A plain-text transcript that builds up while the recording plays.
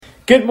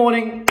Good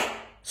morning.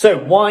 So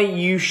why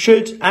you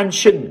should and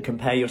shouldn't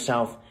compare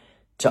yourself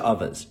to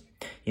others.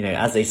 You know,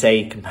 as they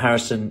say,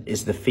 comparison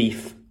is the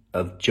thief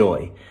of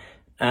joy.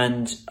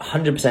 And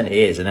 100% it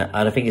is. And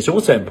I think it's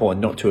also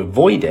important not to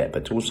avoid it,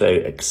 but to also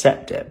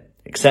accept it.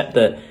 Accept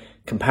that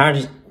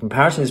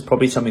comparison is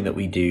probably something that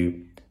we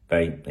do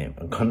very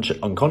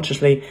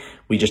unconsciously.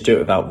 We just do it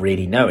without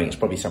really knowing. It's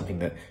probably something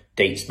that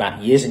dates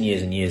back years and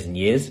years and years and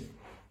years,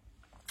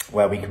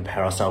 where we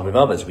compare ourselves with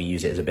others. We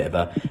use it as a bit of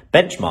a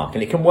benchmark,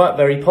 and it can work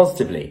very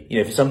positively. You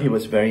know, for some people,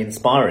 it's very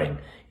inspiring.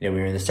 You know,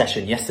 we were in the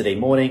session yesterday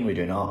morning, we were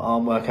doing our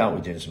arm workout, we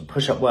were doing some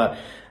push-up work,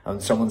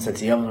 and someone said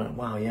to the other,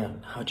 wow, yeah,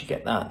 how'd you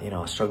get that? You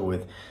know, I struggle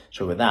with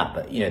that.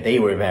 But, you know, they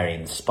were very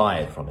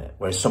inspired from it.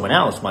 Whereas someone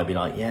else might be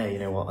like, yeah, you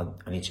know what,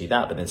 I need to do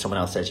that. But then someone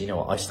else says, you know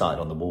what, I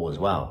started on the wall as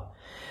well.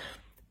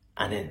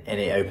 And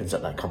it opens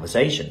up that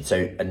conversation.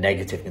 So a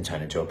negative can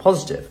turn into a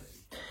positive.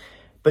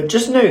 But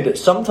just know that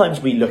sometimes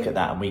we look at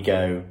that and we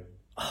go,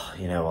 oh,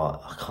 you know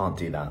what, I can't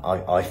do that.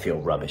 I feel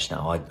rubbish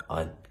now.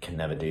 I can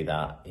never do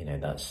that. You know,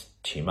 that's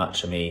too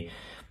much for me.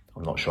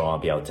 I'm not sure I'll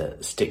be able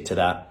to stick to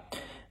that.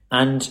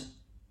 And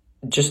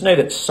just know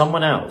that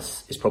someone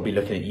else is probably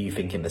looking at you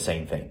thinking the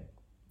same thing.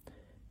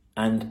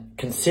 And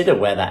consider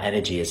where that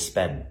energy is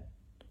spent.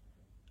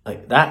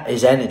 Like, that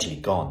is energy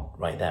gone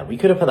right there. We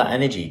could have put that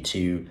energy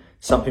to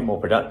something more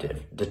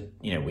productive.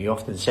 You know, we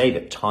often say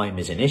that time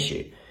is an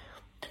issue.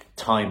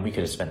 Time, we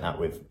could have spent that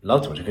with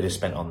loved ones. We could have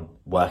spent on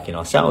working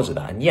ourselves with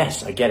that. And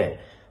yes, I get it.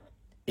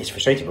 It's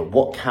frustrating, but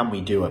what can we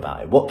do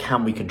about it? What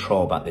can we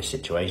control about this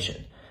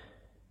situation?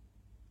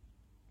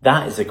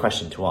 That is the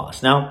question to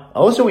ask. Now, I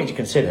also want you to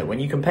consider when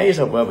you compare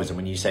yourself with others and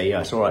when you say,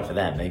 yeah, it's all right for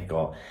them. They've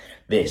got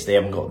this. They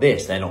haven't got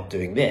this. They're not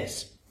doing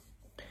this.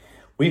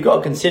 We've got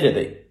to consider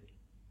that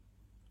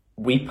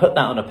we put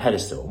that on a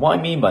pedestal. What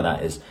I mean by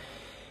that is,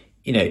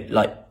 you know,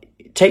 like,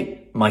 take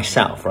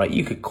myself, right?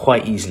 You could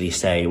quite easily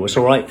say, well, it's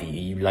all right for you.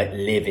 You like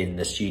live in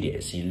the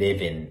studios. You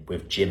live in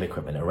with gym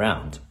equipment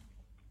around.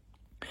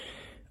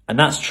 And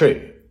that's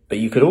true. But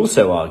you could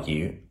also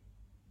argue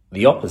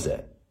the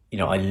opposite. You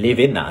know, I live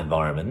in that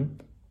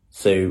environment.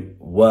 So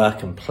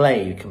work and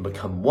play can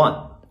become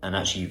one. And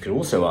actually, you could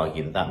also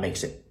argue that that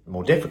makes it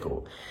more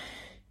difficult.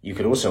 You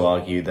could also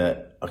argue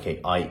that,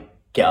 okay, I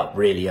get up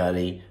really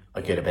early,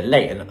 I go to bed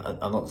late. And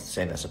I'm not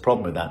saying that's a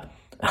problem with that.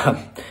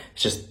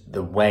 It's just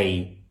the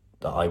way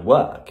that I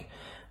work.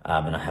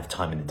 And I have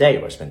time in the day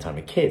where I spend time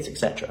with kids,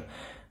 etc.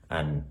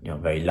 And, you know,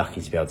 I'm very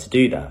lucky to be able to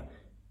do that.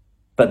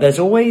 But there's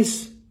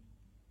always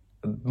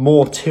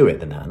more to it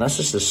than that. And that's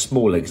just a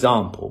small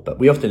example. But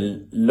we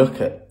often look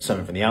at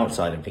something from the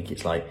outside and think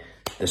it's like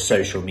the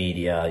social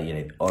media, you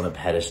know, on a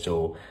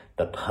pedestal,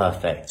 the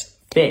perfect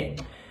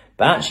thing.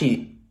 But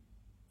actually,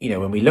 you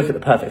know, when we look at the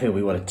perfect thing,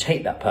 we want to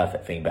take that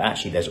perfect thing. But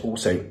actually, there's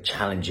also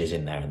challenges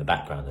in there in the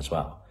background as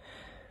well,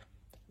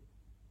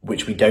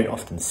 which we don't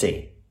often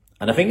see.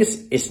 And I think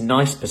it's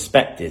nice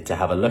perspective to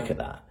have a look at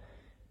that.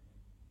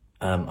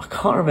 I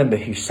can't remember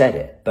who said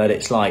it, but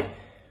it's like,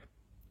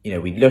 you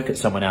know, we look at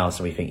someone else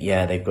and we think,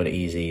 yeah, they've got it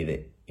easy.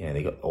 That, you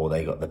know,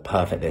 they got the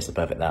perfect this, the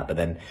perfect that. But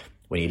then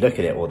when you look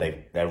at it, or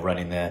they're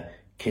running their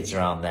kids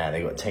around there,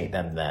 they've got to take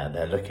them there.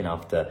 They're looking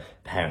after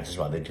parents as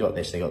well. They've got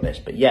this, they got this.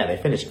 But yeah, they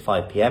finish at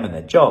 5 p.m. in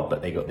their job,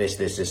 but they got this,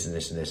 and this, and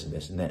this, and this, and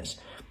this, and this.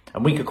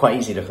 And we could quite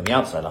easily look on the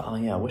outside like, oh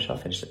yeah, I wish I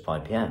finished at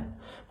 5 p.m.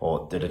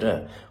 or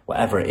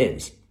whatever it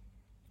is.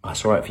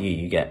 That's all right for you.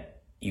 You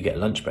get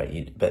lunch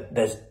break. But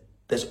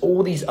there's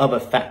all these other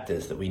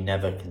factors that we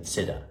never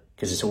consider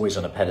because it's always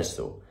on a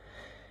pedestal.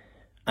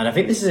 And I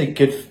think this is a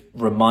good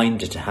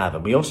reminder to have.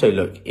 And we also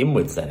look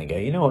inwards then and go,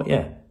 you know what?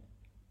 Yeah,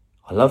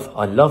 I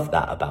love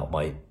that about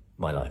my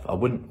life. I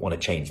wouldn't want to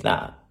change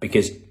that,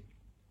 because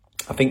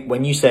I think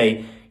when you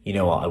say, you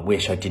know what, I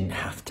wish I didn't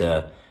have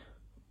to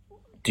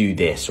do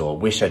this, or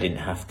wish I didn't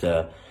have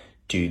to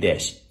do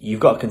this, you've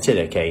got to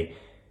consider, okay,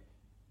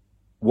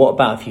 what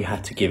about if you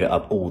had to give it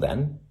up all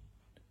then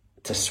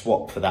to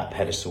swap for that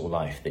pedestal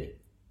life that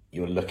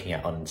you're looking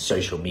at on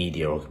social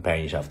media or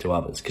comparing yourself to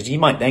others? Because you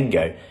might then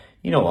go,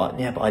 you know what,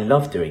 yeah, but I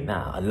love doing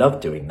that. I love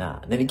doing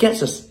that. And then it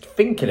gets us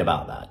thinking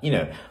about that. You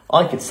know,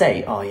 I could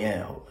say, oh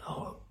yeah,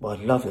 well,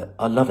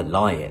 I love a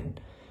lie-in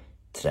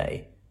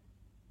today.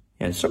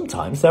 And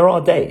sometimes there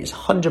are days,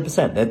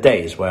 100%, there are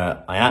days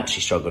where I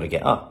actually struggle to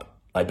get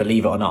up. Like,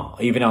 believe it or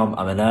not, even though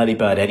I'm an early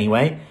bird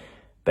anyway,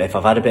 but if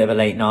I've had a bit of a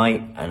late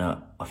night and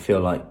I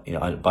feel like, you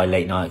know, by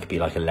late night it could be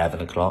like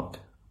 11 o'clock,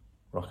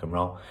 rock and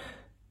roll,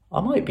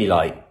 I might be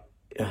like,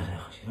 you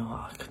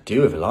know, I could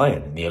do with a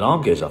lie-in, and the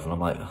alarm goes off and I'm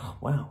like, oh,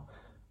 wow,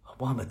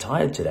 why am I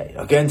tired today?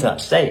 I go into that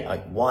state,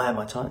 like, why am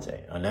I tired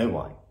today? I know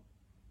why.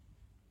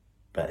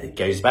 But it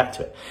goes back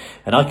to it.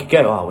 And I could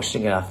go, oh, I wish I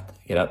didn't have to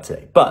get up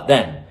today. But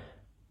then,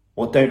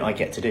 what don't I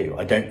get to do?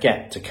 I don't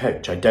get to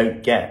coach. I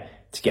don't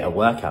get to get a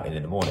workout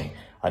in the morning.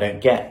 I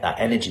don't get that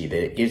energy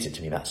that it gives it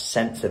to me, that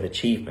sense of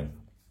achievement.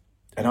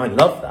 And I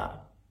love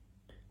that.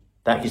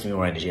 That gives me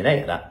more energy,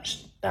 and that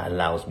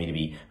allows me to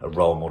be a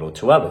role model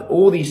to others.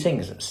 All these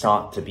things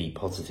start to be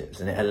positives,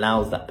 and it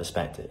allows that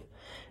perspective.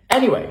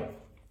 Anyway,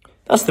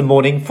 that's the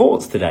morning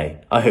thoughts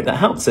today. I hope that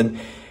helps. And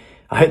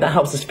I hope that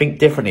helps us think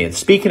differently. And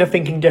speaking of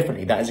thinking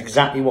differently, that is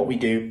exactly what we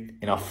do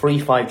in our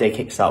free 5-day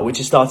Kickstart, which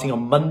is starting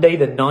on Monday,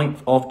 the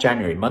 9th of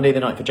January. Monday,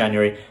 the 9th of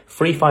January,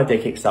 free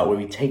 5-day Kickstart, where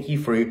we take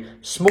you through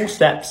small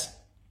steps,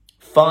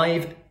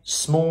 5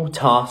 small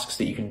tasks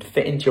that you can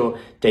fit into your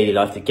daily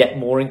life to get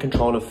more in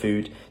control of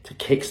food, to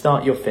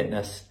kickstart your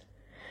fitness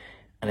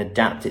and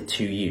adapt it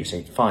to you.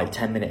 So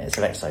 5-10 minutes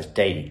of exercise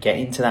daily. Get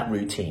into that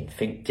routine.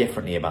 Think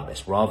differently about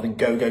this. Rather than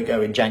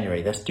go in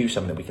January, let's do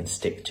something that we can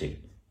stick to.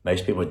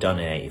 Most people are done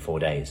in 84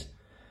 days.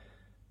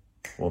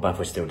 What about if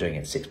we're still doing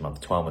it 6 months,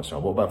 12 months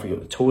on? What about if we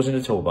got the tools in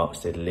the toolbox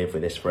to live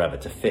with this forever,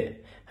 to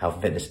fit health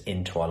and fitness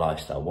into our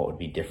lifestyle? What would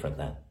be different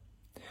then?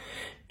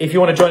 If you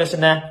want to join us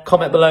in there,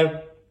 comment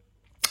below.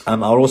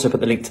 I'll also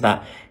put the link to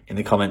that in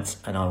the comments,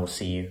 and I will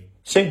see you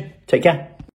soon. Take care.